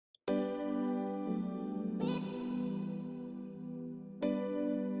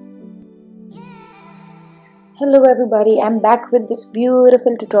Hello everybody, I'm back with this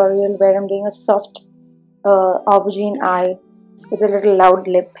beautiful tutorial where I'm doing a soft aubergine eye with a little loud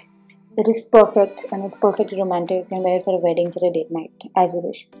lip. It is perfect and it's perfectly romantic. You can wear it for a wedding, for a date night, as you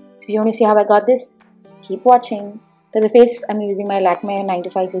wish. So you want to see how I got this? Keep watching. For the face, I'm using my Lakme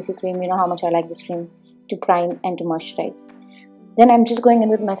 95cc cream. You know how much I like this cream to prime and to moisturize. Then I'm just going in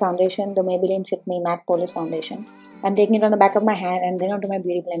with my foundation, the Maybelline Fit Me Matte Poreless Foundation. I'm taking it on the back of my hand and then onto my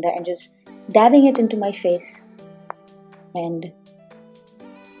beauty blender and just dabbing it into my face. And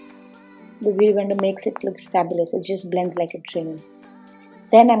the beauty blender makes it look fabulous. It just blends like a dream.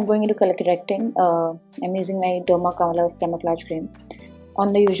 Then I'm going into color correcting. I'm using my Dermacolor Camouflage Creme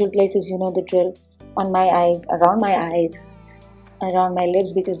on the usual places, you know the drill. On my eyes, around my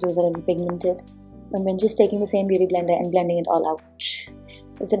lips because those are a little pigmented. And then just taking the same beauty blender and blending it all out.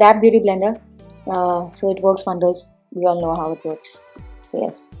 It's a dab beauty blender, so it works wonders. We all know how it works. So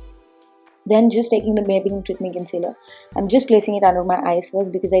yes. Then just taking the Maybelline Fit Me Concealer, I'm just placing it under my eyes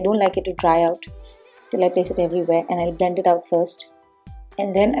first because I don't like it to dry out till I place it everywhere, and I'll blend it out first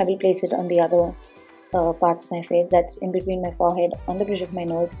and then I will place it on the other parts of my face, that's in between my forehead, on the bridge of my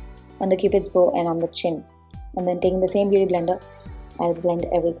nose, on the cupid's bow and on the chin. And then taking the same beauty blender, I'll blend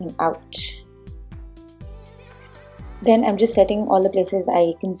everything out. Then I'm just setting all the places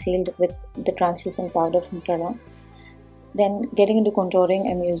I concealed with the translucent powder from Kryolan. Then getting into contouring,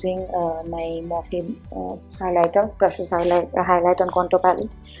 I'm using my Morphe highlighter, brushes highlight and contour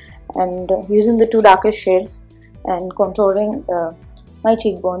palette, and using the two darkest shades and contouring my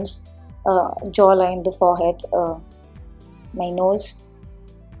cheekbones, jawline, the forehead, my nose,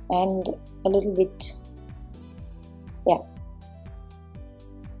 and a little bit, yeah.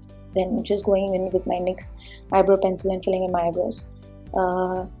 Then just going in with my NYX Eyebrow Pencil and filling in my eyebrows.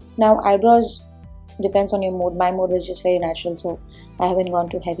 Now eyebrows depends on your mood. My mood was just very natural, so I haven't gone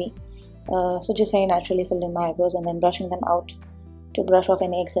too heavy. So just very naturally filled in my eyebrows and then brushing them out to brush off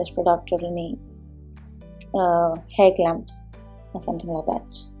any excess product or any hair clamps or something like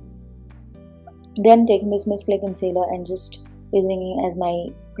that. Then taking this Mist Clay concealer and just using it as my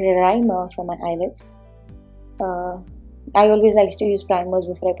primer for my eyelids. I always like to use primers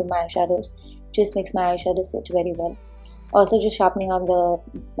before I put my eyeshadows. Just makes my eyeshadow sit very well. Also just sharpening up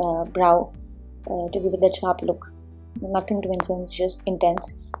the brow to give it that sharp look. Nothing too intense, just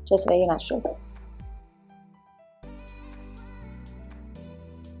intense, just very natural.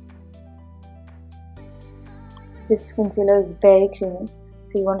 This concealer is very creamy,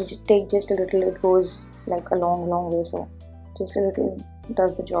 so you want to take just a little. It goes like a long way, so just a little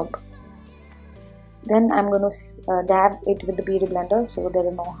does the job. Then I'm going to dab it with the beauty blender so there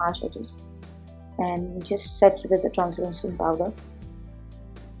are no harsh edges, and just set it with the translucent powder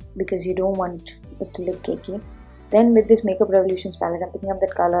because you don't want it to look cakey. Then with this Makeup Revolutions palette, I'm picking up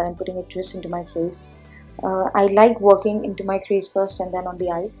that color and putting it just into my crease. I like working into my crease first and then on the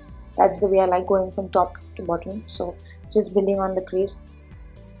eyes. That's the way I like going from top to bottom. So just building on the crease,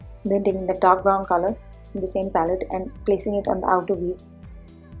 then taking the dark brown color in the same palette and placing it on the outer V's.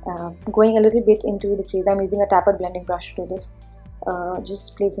 Going a little bit into the crease, I'm using a tapered blending brush to do this.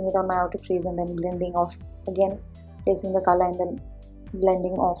 Just placing it on my outer crease and then blending off. Again, placing the color and then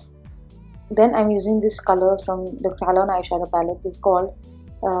blending off. Then I'm using this color from the Kryolan eyeshadow palette. This is called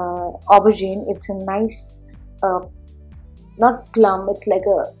Aubergine. It's a nice, not plum, it's like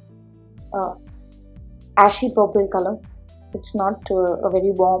a ashy purple color. It's not a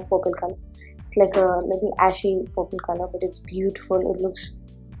very warm purple color. It's like a little ashy purple color, but it's beautiful. It looks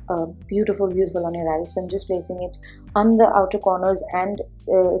beautiful on your eyes. So I'm just placing it on the outer corners and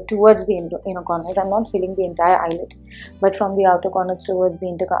towards the inner corners. I'm not filling the entire eyelid, but from the outer corners towards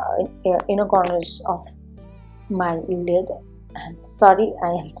the inner corners of my lid. Sorry, I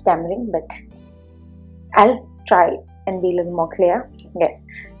am stammering, but I'll try and be a little more clear. Yes,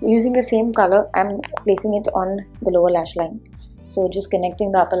 using the same color, I'm placing it on the lower lash line. So just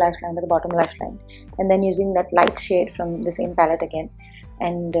connecting the upper lash line with the bottom lash line, and then using that light shade from the same palette again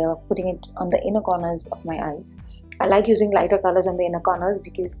and putting it on the inner corners of my eyes. I like using lighter colors on the inner corners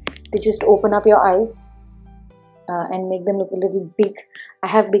because they just open up your eyes and make them look a little big. I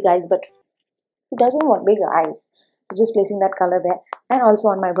have big eyes, but who doesn't want bigger eyes? So just placing that color there, and also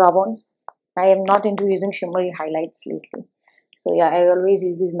on my brow bone. I am not into using shimmery highlights lately. So yeah, I always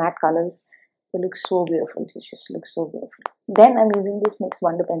use these matte colors. They look so beautiful. It just looks so beautiful. Then I'm using this NYX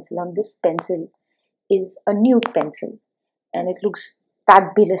Wonder Pencil. And this pencil is a nude pencil, and it looks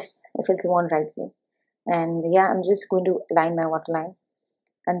fabulous if it's worn right way. And yeah, I'm just going to line my waterline,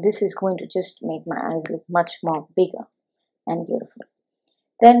 and this is going to just make my eyes look much more bigger and beautiful.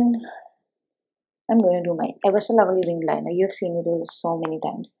 Then I'm going to do my ever so lovely ring liner. You have seen me do this so many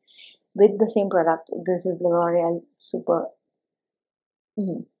times. with the same product. This is the L'Oreal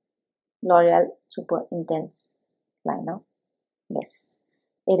Super Intense liner. Yes,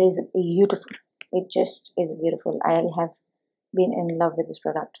 it is beautiful. It just is beautiful. I have been in love with this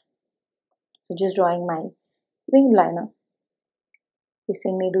product. So just drawing my winged liner. You've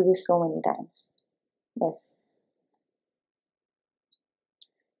seen me do this so many times. Yes.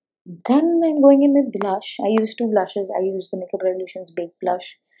 Then I'm going in with blush. I use two blushes. I use the Makeup Revolution's Big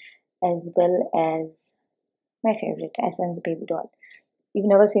Blush as well as my favorite, Essence Baby Doll. You've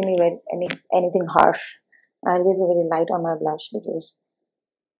never seen me wear anything harsh. I always go very light on my blush because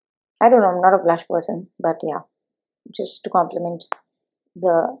I don't know, I'm not a blush person, but yeah, just to complement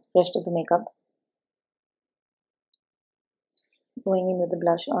the rest of the makeup. Going in with the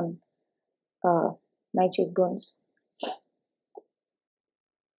blush on my cheekbones,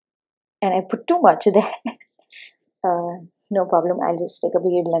 and I put too much there. No problem. I'll just take a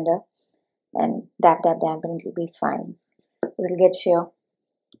beauty blender and dab, dab, dab, and it'll be fine. It'll get sheer.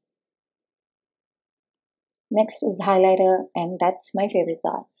 Next is highlighter, and that's my favorite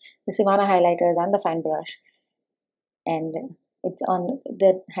part. The Sivana highlighter and the fine brush, and it's on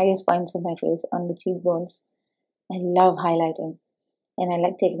the highest points of my face, on the cheekbones. I love highlighting, and I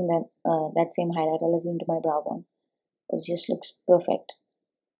like taking that same highlighter into my brow bone. It just looks perfect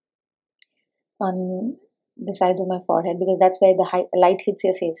on the sides of my forehead because that's where the light hits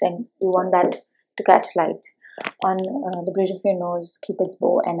your face, and you want that to catch light. On the bridge of your nose, Cupid's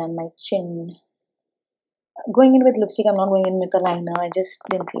bow, and on my chin. Going in with lipstick, I'm not going in with a liner. I just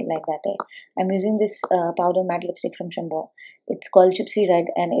didn't feel like that day. I'm using this powder matte lipstick from Chambor. It's called Gypsy Red,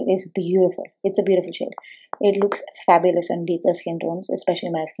 and it is beautiful. It's a beautiful shade. It looks fabulous on deeper skin tones, especially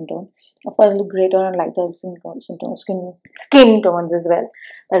my skin tone. Of course, it looks great on lighter skin tones as well.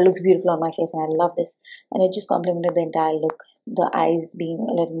 But it looks beautiful on my face, and I love this. And it just complemented the entire look. The eyes being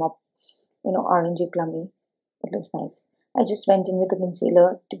a little more, orangey plummy. It looks nice. I just went in with a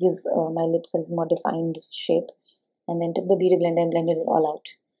concealer to give my lips a more defined shape, and then took the beauty blender and blended it all out.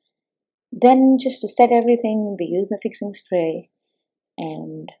 Then just to set everything, we use the fixing spray,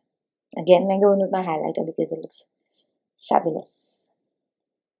 and again I go in with my highlighter because it looks fabulous.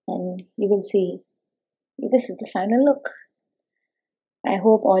 And you will see this is the final look. I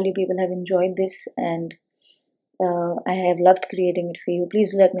hope all you people have enjoyed this, and I have loved creating it for you.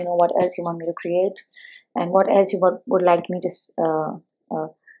 Please let me know what else you want me to create, and what else you would like me to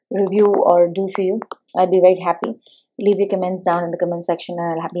review or do for you. I'd be very happy. Leave your comments down in the comment section,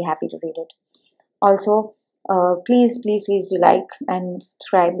 and I'll be happy to read it. Also, please do like and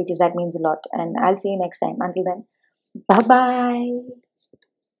subscribe because that means a lot. And I'll see you next time. Until then, bye bye.